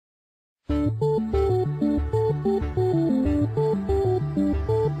Fancy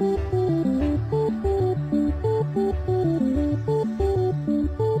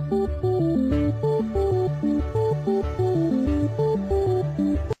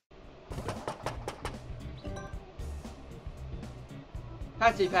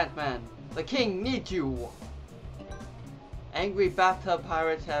Pants Man, the king needs you! Angry bathtub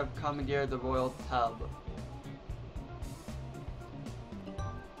pirates have commandeered the royal tub.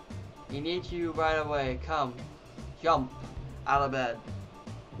 He needs you right away. Come, jump out of bed.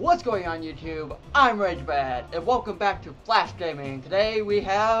 What's going on YouTube? I'm RageBad, and welcome back to Flash Gaming. Today we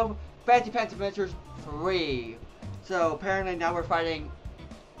have Fancy Pants Adventures 3. So apparently now we're fighting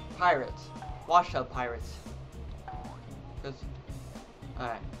pirates, washtub pirates.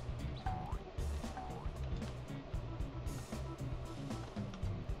 Alright.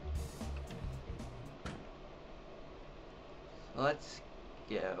 Let's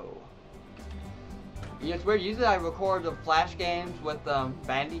go. You know, it's weird. Usually I record the Flash games with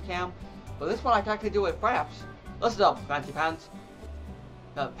Bandicam, but this one I can actually do with Fraps. Listen up, Fancy Pants.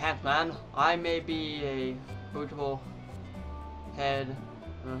 Pants Man. I may be a brutal head.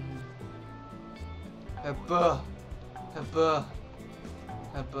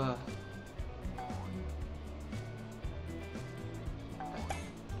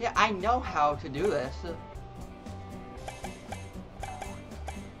 Yeah, I know how to do this.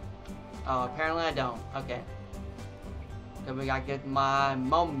 Oh, apparently I don't. Okay. Then we gotta get my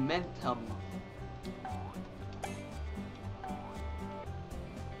momentum.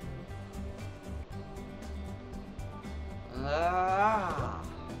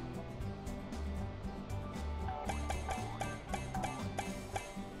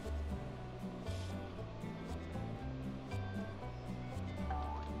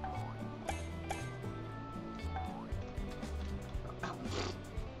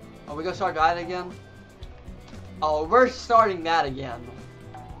 Are we gonna start that again? Oh, we're starting that again.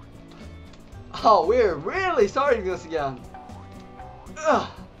 Oh, we're really starting this again. Ugh.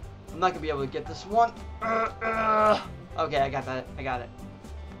 I'm not gonna be able to get this one. Okay, I got that. I got it.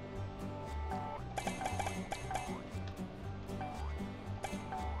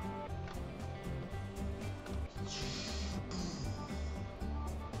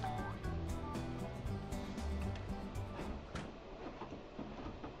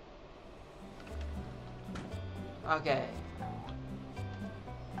 Okay.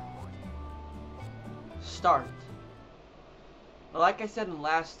 Start. Like I said in the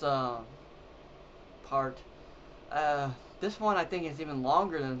last part, this one I think is even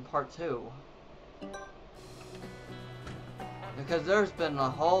longer than part 2. Because there's been a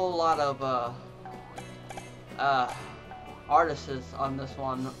whole lot of artists on this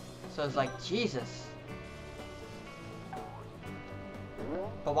one. So it's like, Jesus.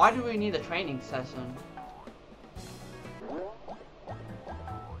 But why do we need a training session?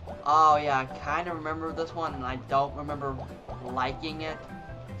 Oh yeah, I kind of remember this one, and I don't remember liking it.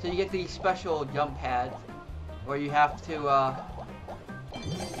 So you get these special jump pads, where you have to,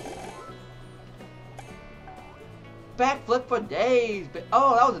 backflip for days!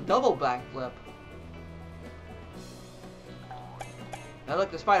 Oh, that was a double backflip. Now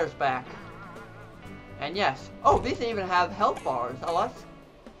look, the spider's back. And yes, oh, these even have health bars. Oh, that's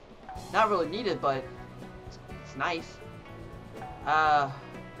not really needed, but it's nice.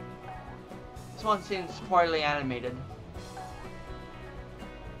 This one seems poorly animated.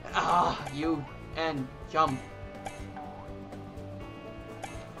 You and jump.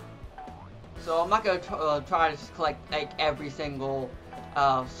 So I'm not gonna try to collect like every single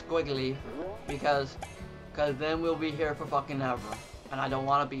squiggly because then we'll be here for fucking ever, and I don't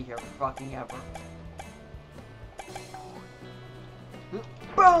want to be here for fucking ever.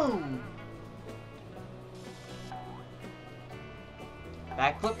 Boom!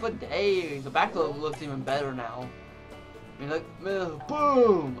 Backflip for days. The backflip looks even better now. I mean, look,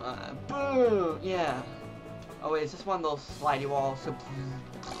 boom, boom, yeah. Oh wait, is this one of those slidey walls? So,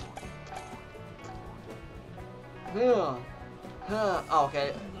 oh,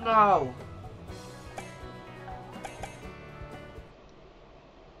 okay, no.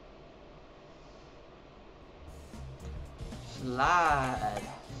 Slide.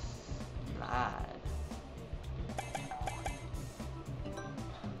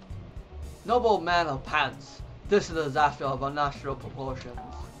 Noble man of pants, this is a disaster of unnatural proportions.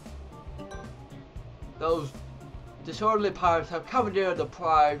 Those disorderly pirates have commandeered the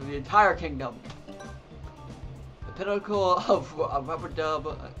pride of the entire kingdom. The pinnacle of rubber dub.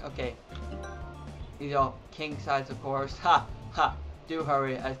 Okay, these are king size, of course. Ha ha. Do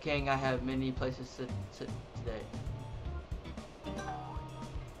hurry, as king I have many places to sit today.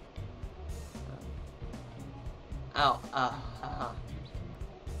 Oh,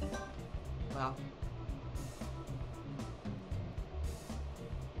 well.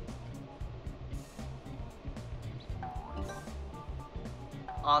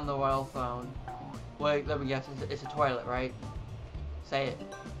 On the royal throne. Wait, let me guess. It's a toilet, right? Say it.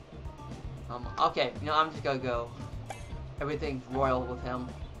 Okay. You know, I'm just gonna go. Everything's royal with him.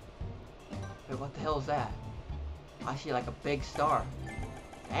 Wait, what the hell is that? I see like a big star.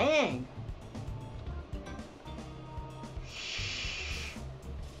 Dang!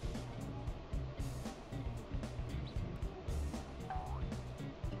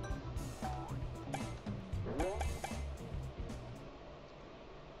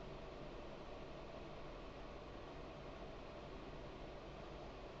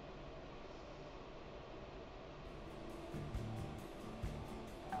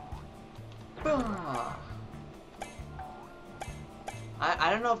 I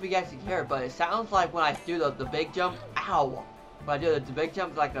don't know if you guys can hear it, but it sounds like when I do the big jump, ow! When I do the big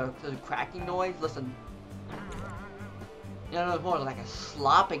jump, it's like a cracking noise. Listen. You know, it's more like a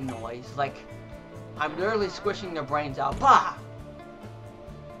slopping noise. Like, I'm literally squishing their brains out. Bah!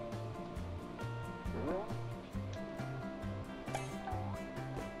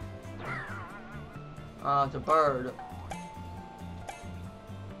 It's a bird.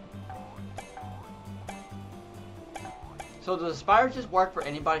 So do the spiders just work for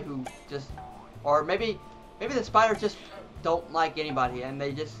anybody who just, or maybe the spiders just don't like anybody and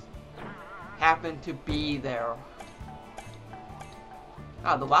they just happen to be there.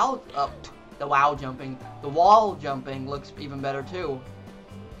 Ah, the wall jumping looks even better too.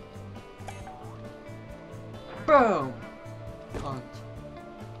 Boom! Punt.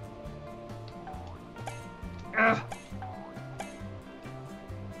 Ugh.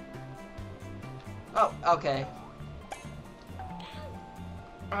 Oh, okay.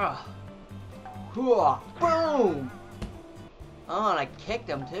 Boom! Oh, and I kicked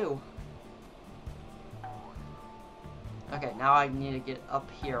him too. Okay, now I need to get up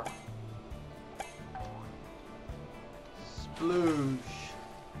here. Sploosh.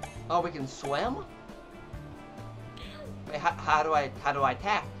 Oh, we can swim? Wait, how do I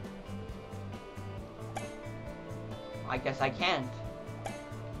attack? I guess I can't.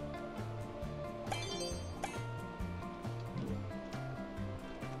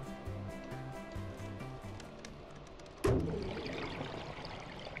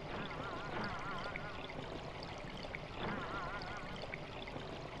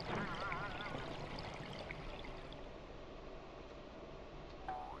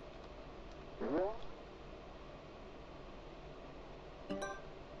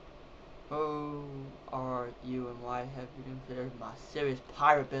 Who are you and why have you considered my serious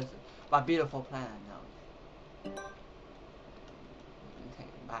pirate business? My beautiful plan, no. Take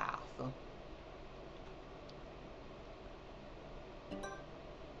a bath.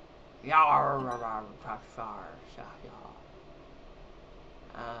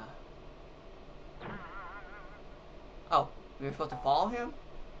 Oh, we were supposed to follow him?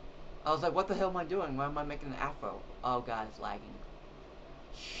 I was like, what the hell am I doing? Why am I making an afro? Oh god, it's lagging.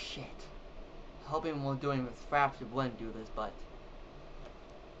 Shit. Hoping we're doing with Fraps we wouldn't do this, but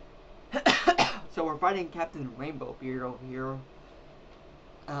so we're fighting Captain Rainbow Beard over here.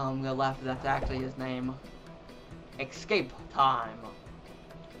 The left, that's actually his name. Escape time.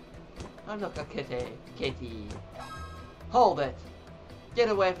 Oh look, a kitty. Hold it. Get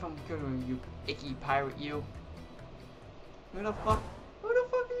away from you icky pirate, you. Who the fuck are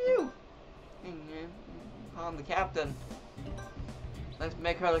you? I'm the captain. Let's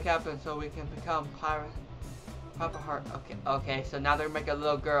make her the captain so we can become pirate. Papa Heart. Okay, so now they're making a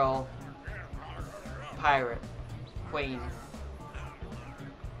little girl pirate queen.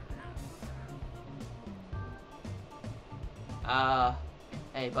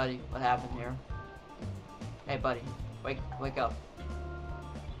 Hey buddy, what happened here? Hey buddy, wake up.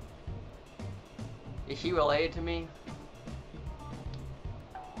 Is she related to me?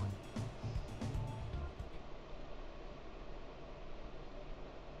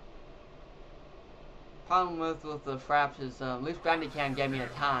 Problem with the Fraps is at least Brandy can't get me a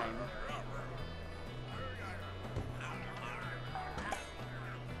time.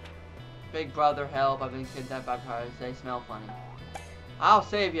 Big brother, help! I've been kidnapped by pirates. They smell funny. I'll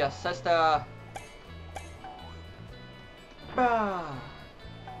save you, sister. Bah.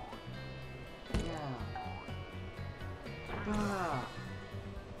 Yeah. Bah.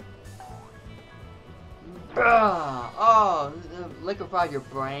 Bah. Oh, liquefy your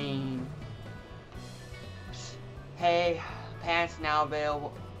brain. Hey, Pants now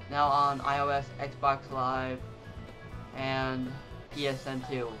available on iOS, Xbox Live, and PSN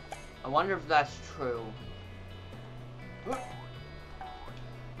 2. I wonder if that's true. Wait.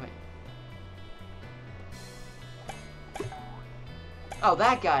 Oh,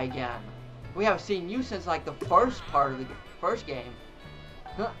 that guy again. We haven't seen you since like the first part of the first game.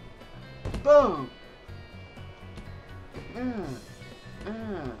 Boom. Boom.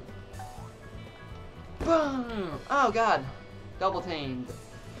 Oh god. Double teamed.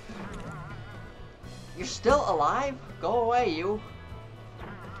 You're still alive? Go away, you.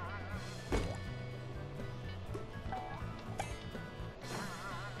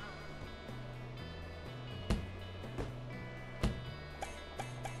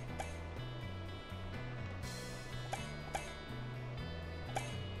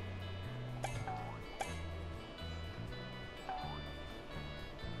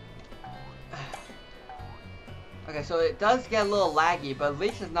 Okay, so it does get a little laggy, but at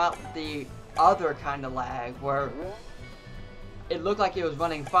least it's not the other kind of lag where it looked like it was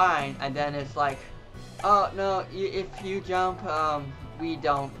running fine, and then it's like, oh no, if you jump, we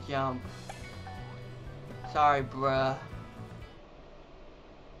don't jump. Sorry, bruh.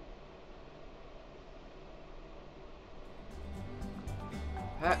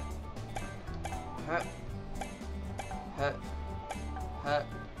 Huh. Huh. Huh. Huh.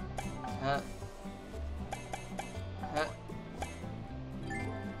 Huh. Huh.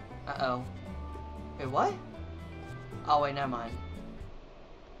 Uh-oh. Wait, what? Oh, wait, never mind.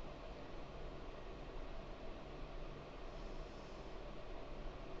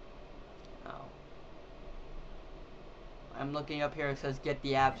 Oh. I'm looking up here, it says get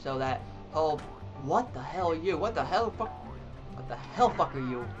the app, so that whole... What the hell are you? What the hell fuck? What the hell fuck are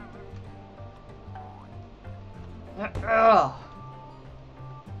you? Ugh.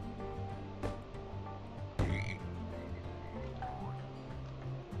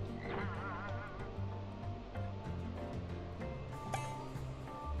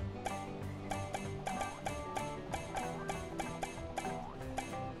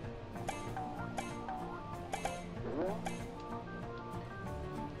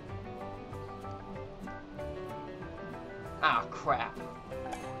 Ah, crap.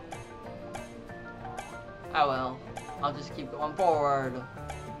 Oh well, I'll just keep going forward.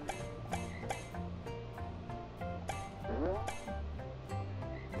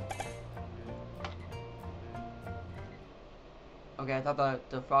 Okay, I thought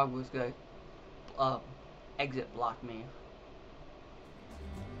the frog was gonna exit block me.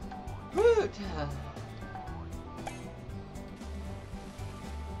 Woot!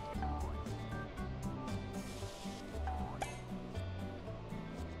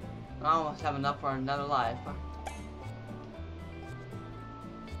 I almost have enough for another life.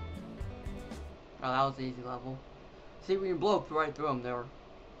 Oh, that was an easy level. See, we blow right through them. They were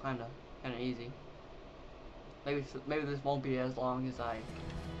kinda easy. Maybe this won't be as long as I.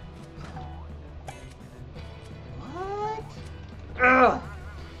 What? Ugh.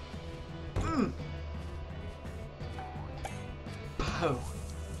 Pooh.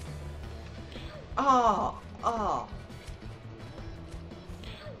 Oh. Oh.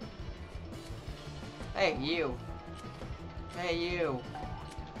 Hey, you. Hey, you.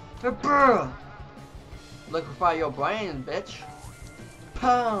 Liquefy your brain, bitch.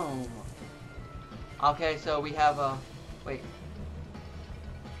 Boom. Okay, so we have a... Wait.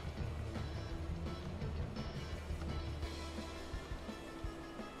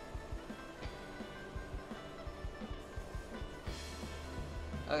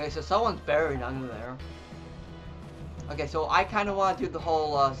 Okay, so someone's buried under there. Okay, so I kind of want to do the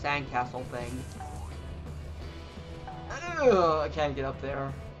whole sandcastle thing. I can't get up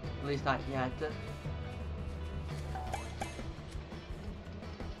there. At least not yet.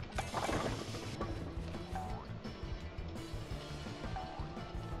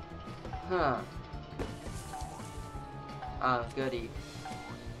 Huh. Oh, goody.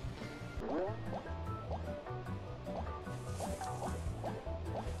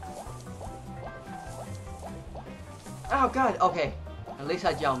 Oh god, okay. At least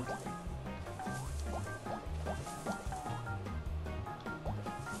I jumped.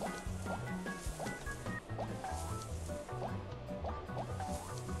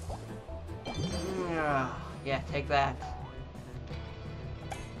 Yeah, take that.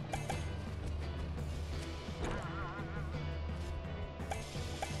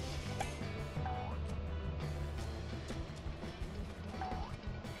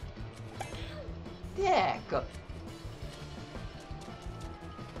 Yeah, good.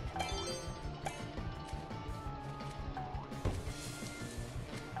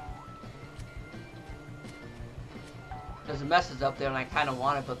 There's a message up there, and I kind of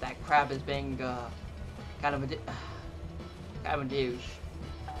want it, but that crab is being kind of a douche.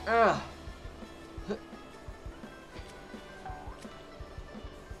 Ugh.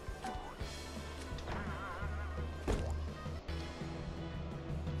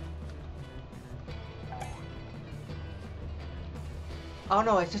 Oh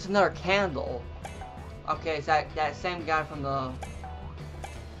no, it's just another candle. Okay, it's that same guy from the...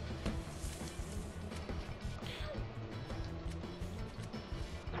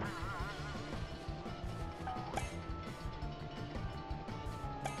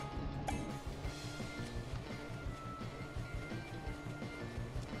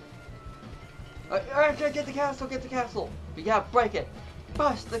 Alright, get the castle, get the castle! You gotta break it!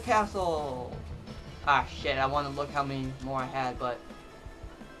 Bust the castle! Ah shit, I wanted to look how many more I had, but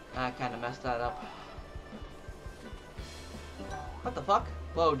I kinda messed that up. What the fuck?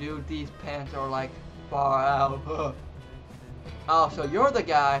 Whoa dude, these pants are like far out. Oh, so you're the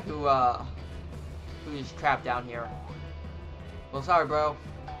guy who's trapped down here. Well, sorry bro.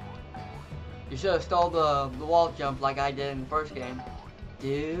 You should have stole the wall jump like I did in the first game.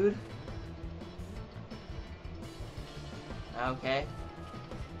 Dude. Okay.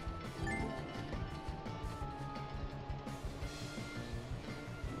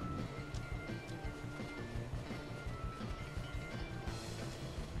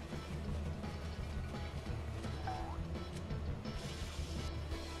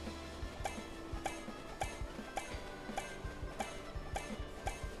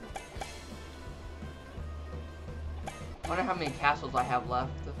 I wonder how many castles I have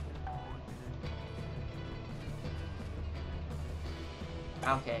left.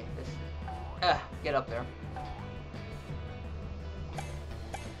 Okay, get up there.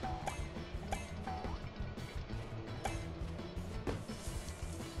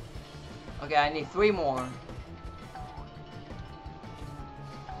 Okay, I need 3 more.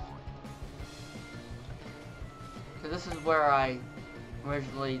 So this is where I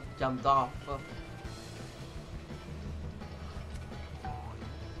originally jumped off.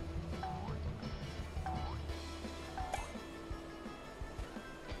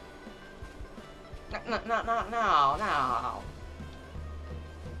 No.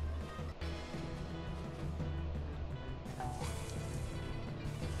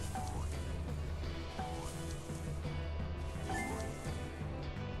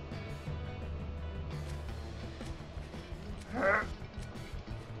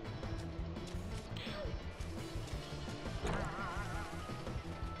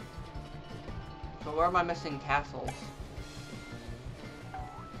 So where am I missing castles?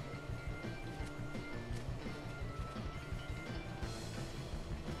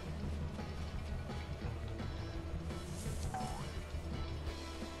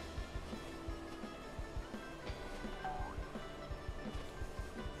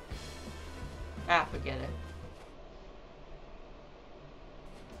 Ah, forget it.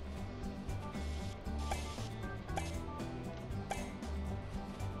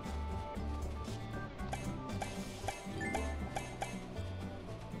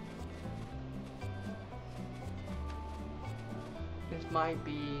 This might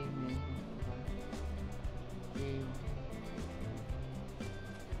be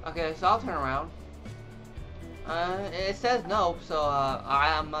okay, so I'll turn around. It says no, so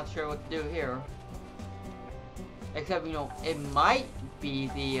I'm not sure what to do here. Except, you know, it might be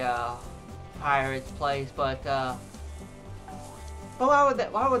the pirate's place, but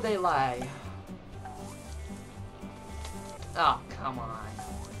why would they lie? Oh, come on.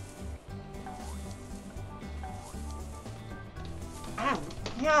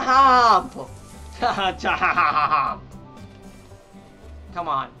 Jump! Jump! Come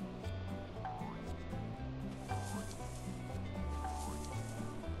on.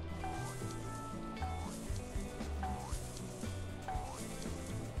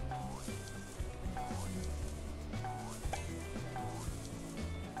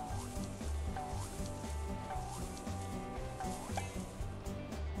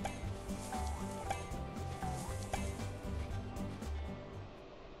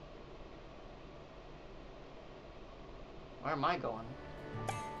 Where am I going?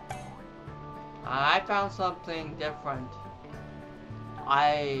 I found something different.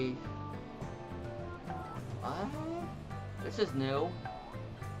 What? This is new.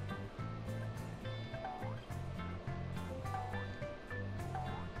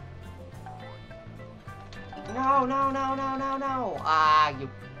 No. Ah, you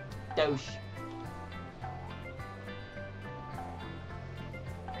douche.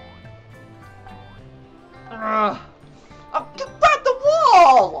 Oh, grab the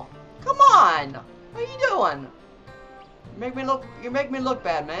wall! Come on! What are you doing? You make me look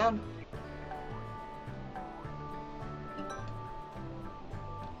bad, man.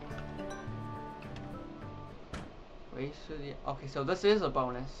 Okay, so this is a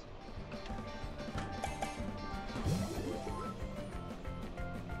bonus.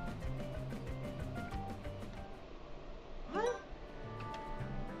 What?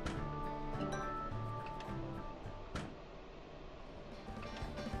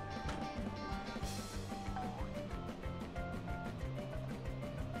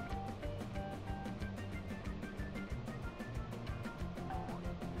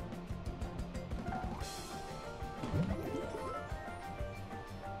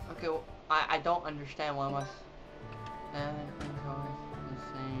 Okay, well, I don't understand why must that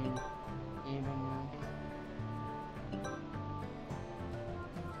insane even.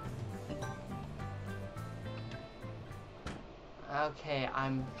 Okay,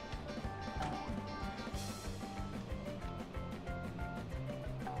 I'm.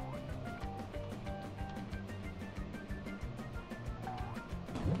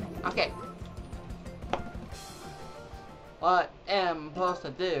 Okay. What am I supposed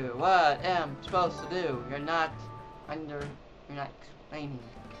to do? What am I supposed to do? You're not explaining.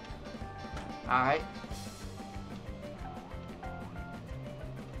 Alright.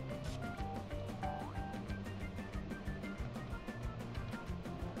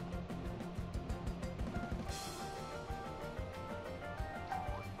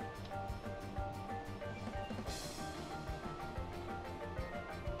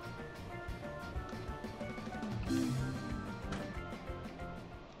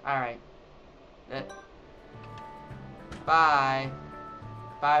 Alright. Bye.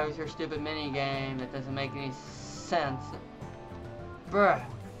 Bye with your stupid mini game that doesn't make any sense. Bruh.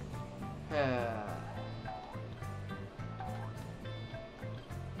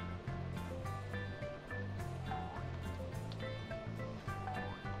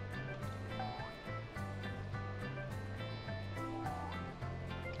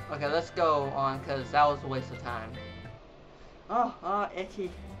 Okay, let's go on, because that was a waste of time. Oh,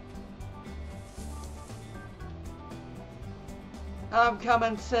 itchy. I'm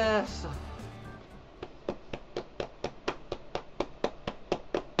coming, sis.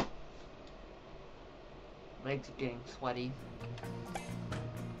 Legs are getting sweaty.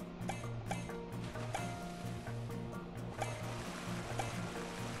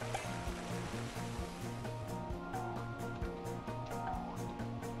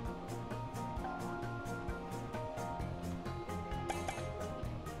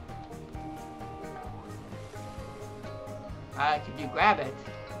 Could you grab it?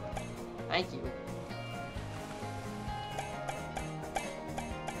 Thank you.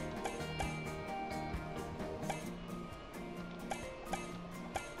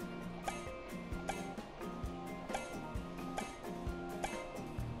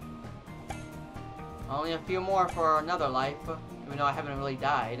 Only a few more for another life, even though I haven't really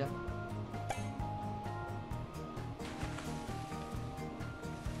died.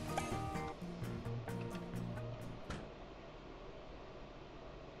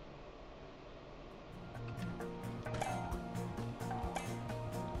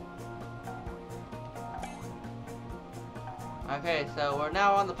 Okay, so we're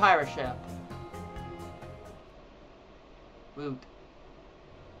now on the pirate ship. Woot.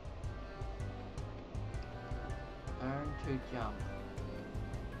 Learn to jump.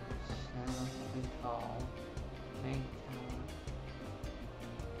 Stand something tall. Make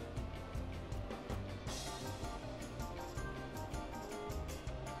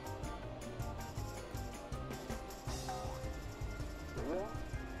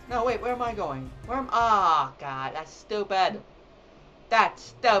No, wait, where am I going? Where am Ah, God, that's stupid. That's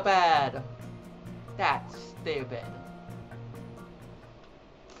stupid. That's stupid.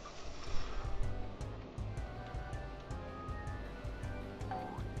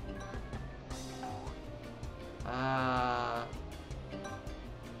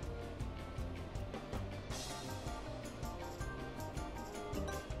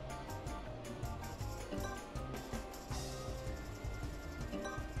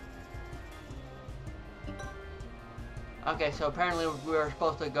 Okay, so apparently we were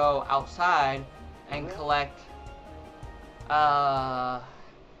supposed to go outside and collect some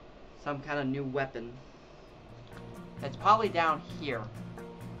kind of new weapon. It's probably down here,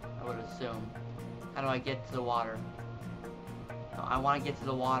 I would assume. How do I get to the water? No, I want to get to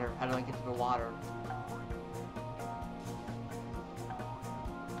the water. How do I get to the water?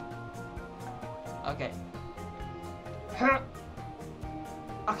 Okay.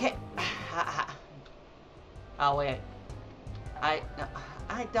 Okay. Oh, wait.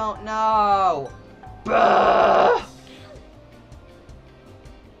 I don't know. Bruh!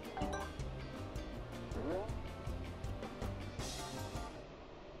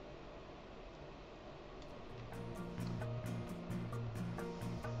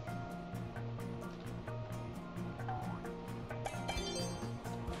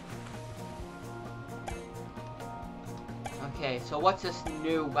 Okay, so what's this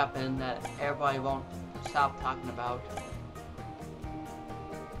new weapon that everybody won't stop talking about?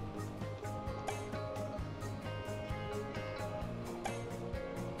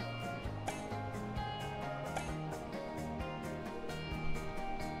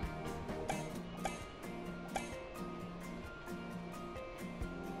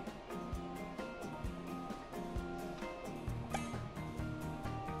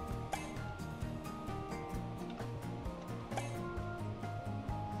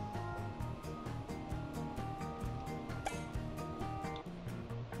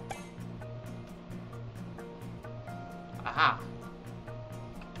 Aha.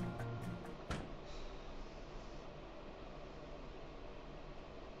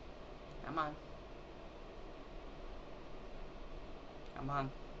 Come on. Come on.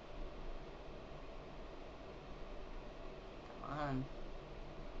 Come on.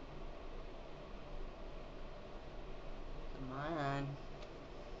 Come on.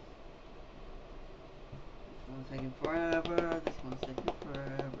 This one's taking forever. This one's taking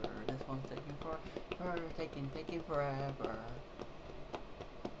forever. This one's taking forever. Taking forever.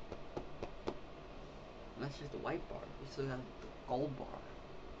 That's just the white bar. We still have the gold bar.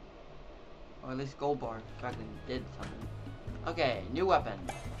 Or at least gold bar fucking did something. Okay, new weapon.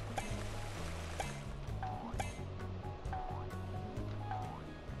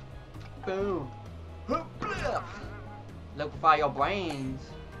 Boom. Liquefy your brains.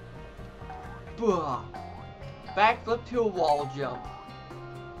 Backflip to a wall jump.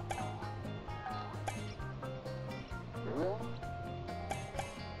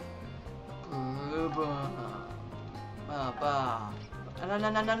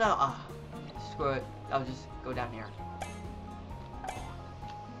 No. Ah, screw it. I'll just go down here.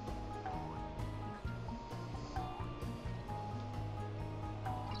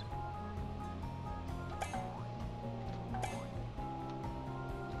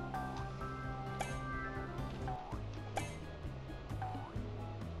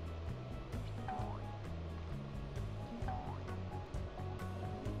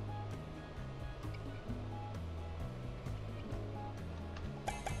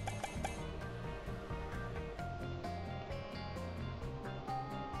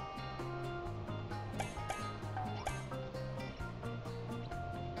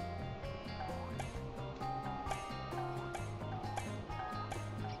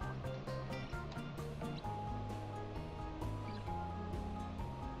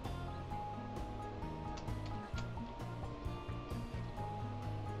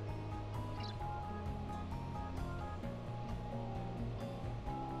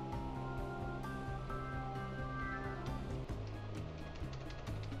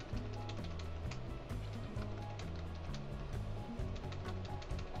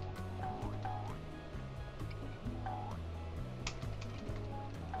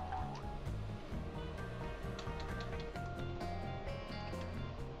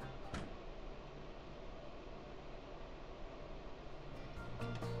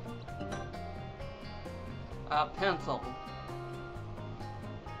 Pencil.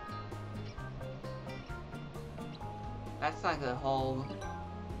 That's like a whole...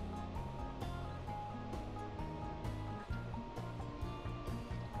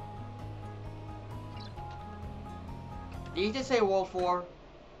 Did you just say World 4?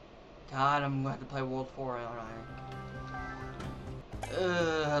 God, I'm gonna have to play World 4, aren't I?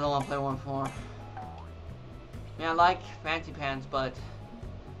 I don't want to play World 4. I mean, I like Fancy Pants, but...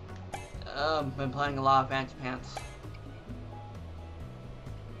 I've been playing a lot of Fancy Pants.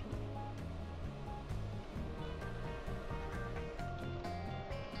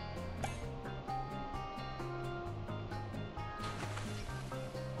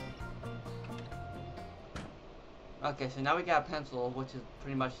 Okay, so now we got a pencil, which is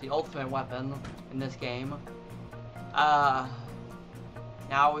pretty much the ultimate weapon in this game. Now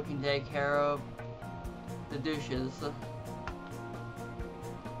we can take care of the douches.